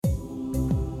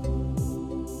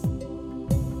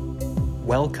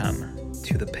Welcome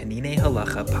to the Penine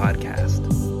Halacha podcast.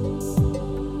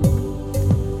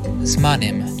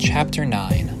 Zmanim, Chapter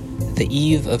 9, The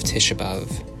Eve of Tisha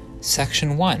B'Av,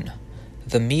 Section 1,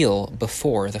 The Meal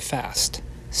Before the Fast,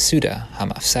 Suda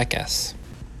Hamafsekes.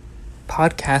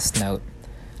 Podcast note: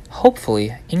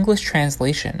 hopefully, English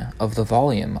translation of the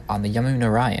volume on the Yomim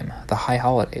Noraim, the High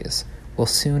Holidays, will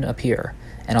soon appear,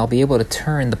 and I'll be able to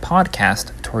turn the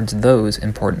podcast towards those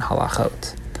important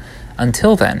halachot.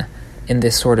 Until then, in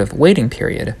this sort of waiting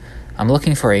period, I'm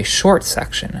looking for a short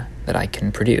section that I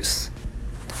can produce.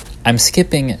 I'm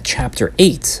skipping Chapter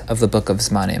 8 of the Book of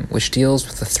Zmanim, which deals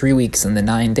with the 3 weeks and the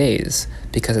 9 days,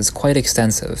 because it's quite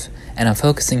extensive, and I'm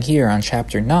focusing here on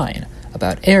Chapter 9,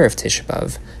 about Erev Tisha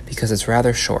B'Av, because it's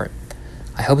rather short.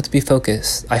 I hope to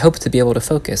be able to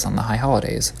focus on the high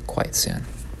holidays quite soon.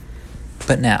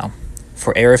 But now,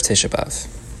 for Erev Tisha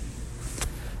B'Av.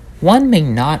 One may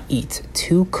not eat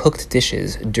 2 cooked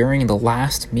dishes during the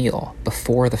last meal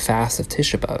before the fast of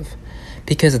Tisha B'Av,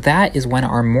 because that is when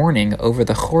our mourning over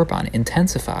the Chorban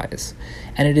intensifies,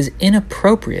 and it is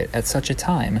inappropriate at such a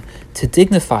time to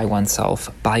dignify oneself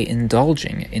by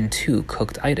indulging in 2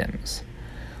 cooked items.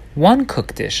 1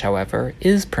 cooked dish, however,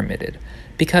 is permitted,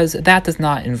 because that does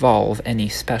not involve any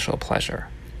special pleasure.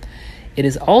 It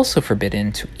is also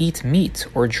forbidden to eat meat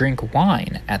or drink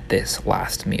wine at this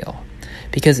last meal,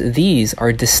 because these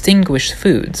are distinguished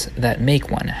foods that make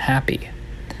one happy.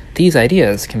 These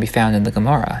ideas can be found in the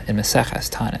Gemara in Maseches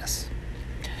Tanis.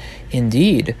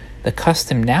 Indeed, the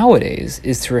custom nowadays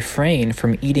is to refrain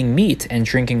from eating meat and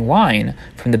drinking wine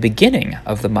from the beginning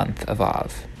of the month of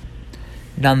Av.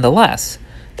 Nonetheless,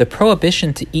 the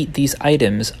prohibition to eat these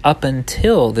items up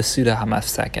until the Suda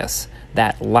Hamafsekes,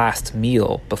 that last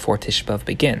meal before Tisha B'Av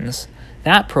begins,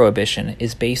 that prohibition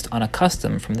is based on a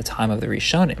custom from the time of the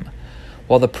Rishonim,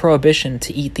 while the prohibition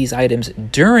to eat these items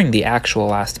during the actual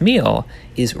last meal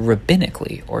is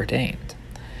rabbinically ordained.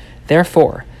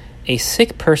 Therefore, a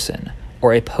sick person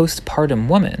or a postpartum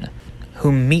woman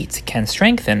whom meat can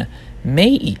strengthen may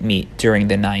eat meat during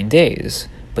the 9 days,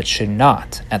 but should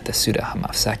not at the Suda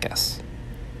Hamafsekes.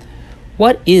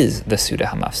 What is the Suda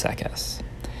Hamafsekes?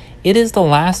 It is the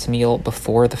last meal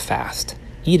before the fast,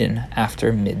 eaten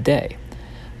after midday.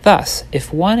 Thus,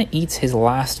 if one eats his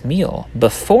last meal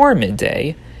before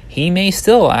midday, he may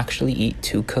still actually eat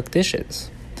 2 cooked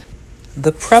dishes.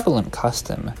 The prevalent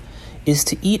custom is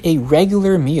to eat a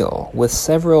regular meal with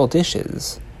several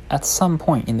dishes at some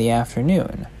point in the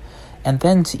afternoon, and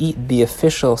then to eat the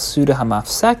official Suda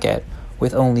Hamafseket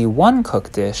with only 1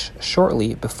 cooked dish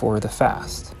shortly before the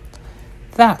fast.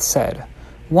 That said,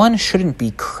 one shouldn't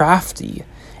be crafty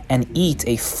and eat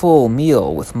a full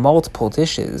meal with multiple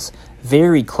dishes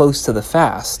very close to the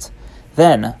fast,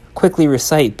 then quickly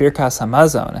recite Birkas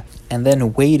Hamazon, and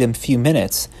then wait a few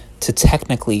minutes to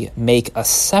technically make a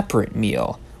separate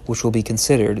meal, which will be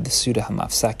considered the Suda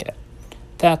Hamafseket.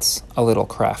 That's a little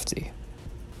crafty.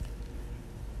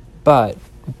 But,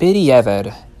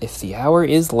 b'diavad, if the hour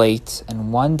is late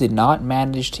and one did not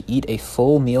manage to eat a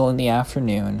full meal in the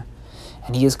afternoon,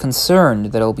 and he is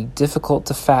concerned that it will be difficult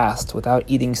to fast without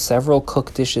eating several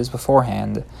cooked dishes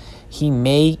beforehand, he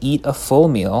may eat a full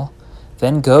meal,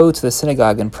 then go to the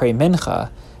synagogue and pray mincha,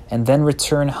 and then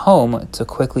return home to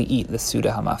quickly eat the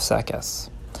Suda Hamafsekes.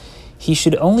 He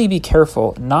should only be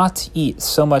careful not to eat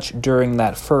so much during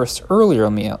that first earlier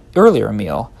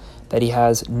meal that he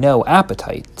has no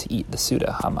appetite to eat the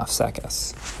Suda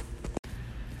Hamafsekes.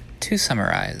 To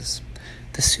summarize,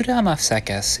 the Suda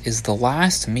Hamafsekes is the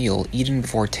last meal eaten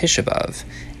before Tisha B'Av,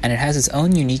 and it has its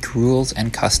own unique rules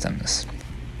and customs.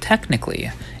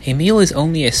 Technically, a meal is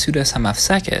only a Suda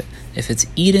Hamafseket if it's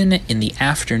eaten in the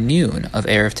afternoon of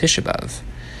Erev Tisha B'Av.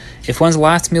 If one's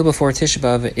last meal before Tisha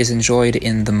B'Av is enjoyed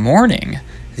in the morning,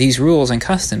 these rules and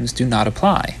customs do not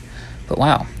apply. But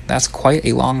wow, that's quite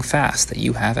a long fast that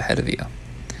you have ahead of you.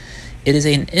 It is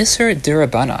an Isser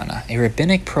D'Rabbanan, a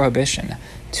rabbinic prohibition,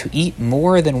 to eat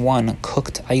more than 1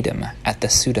 cooked item at the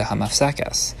Suda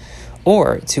Hamafsekes,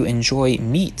 or to enjoy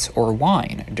meat or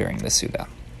wine during the Suda.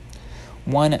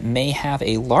 One may have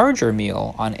a larger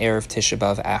meal on Erev Tisha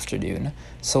B'Av afternoon,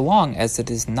 so long as it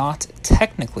is not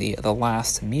technically the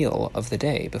last meal of the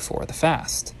day before the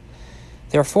fast.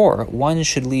 Therefore, one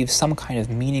should leave some kind of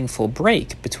meaningful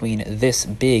break between this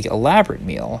big elaborate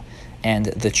meal and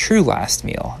the true last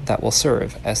meal that will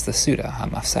serve as the Suda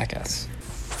Hamafsekes.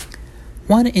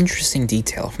 One interesting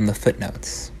detail from the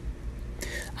footnotes.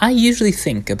 I usually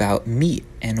think about meat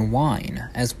and wine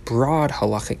as broad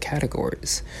halachic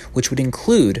categories, which would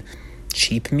include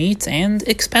cheap meat and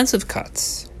expensive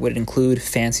cuts, would include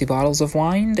fancy bottles of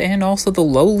wine and also the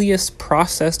lowliest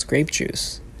processed grape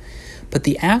juice. But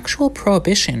the actual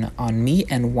prohibition on meat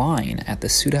and wine at the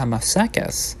Suda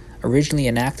HaMafsekes, originally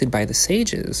enacted by the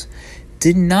sages,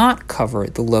 did not cover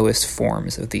the lowest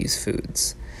forms of these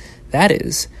foods. That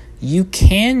is, you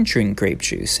can drink grape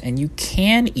juice and you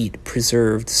can eat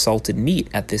preserved salted meat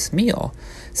at this meal,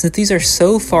 since these are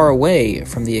so far away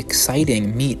from the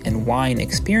exciting meat and wine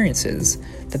experiences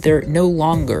that they're no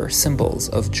longer symbols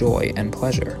of joy and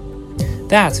pleasure.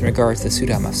 That's in regards to the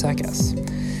Suda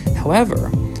HaMafsekes.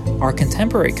 However, our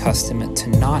contemporary custom to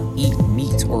not eat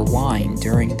meat or wine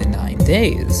during the 9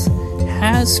 days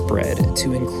has spread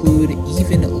to include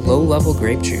even low-level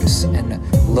grape juice and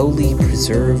lowly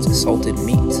preserved salted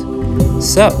meat.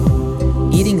 So,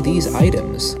 eating these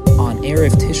items on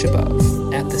Erev Tisha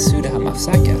B'Av at the Suda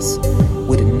HaMafsekes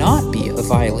would not be a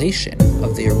violation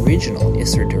of the original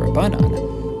Isser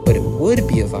D'Rabbanan, but it would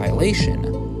be a violation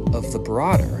of the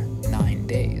broader 9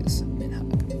 days minhag.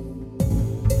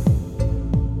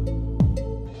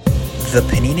 The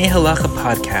Peninei Halacha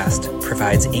podcast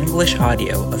provides English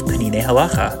audio of Peninei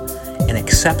Halacha, an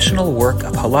exceptional work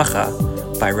of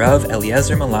halacha by Rav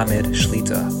Eliezer Melamed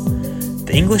Shlita.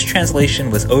 The English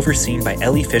translation was overseen by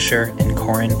Eli Fisher and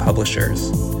Koren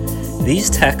Publishers. These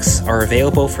texts are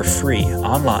available for free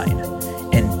online,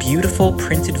 and beautiful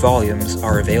printed volumes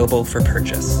are available for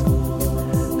purchase.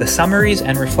 The summaries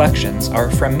and reflections are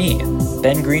from me,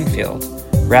 Ben Greenfield,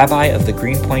 Rabbi of the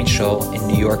Greenpoint Shul in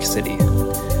New York City.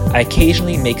 I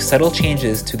occasionally make subtle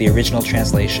changes to the original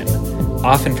translation,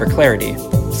 often for clarity,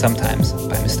 sometimes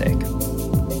by mistake.